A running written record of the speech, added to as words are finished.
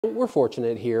We're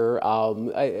fortunate here.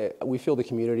 We feel the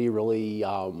community really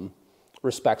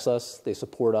respects us. They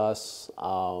support us.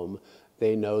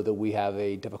 They know that we have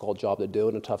a difficult job to do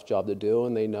and a tough job to do,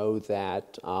 and they know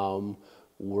that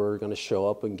we're going to show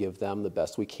up and give them the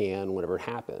best we can whenever it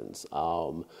happens.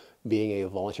 Being a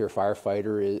volunteer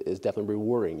firefighter is definitely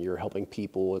rewarding. You're helping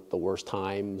people at the worst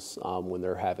times when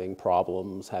they're having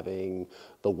problems, having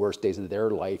the worst days of their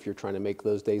life. You're trying to make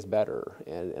those days better.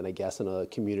 And I guess in a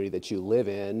community that you live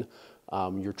in,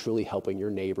 you're truly helping your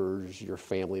neighbors, your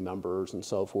family members, and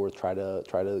so forth try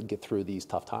to get through these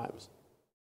tough times.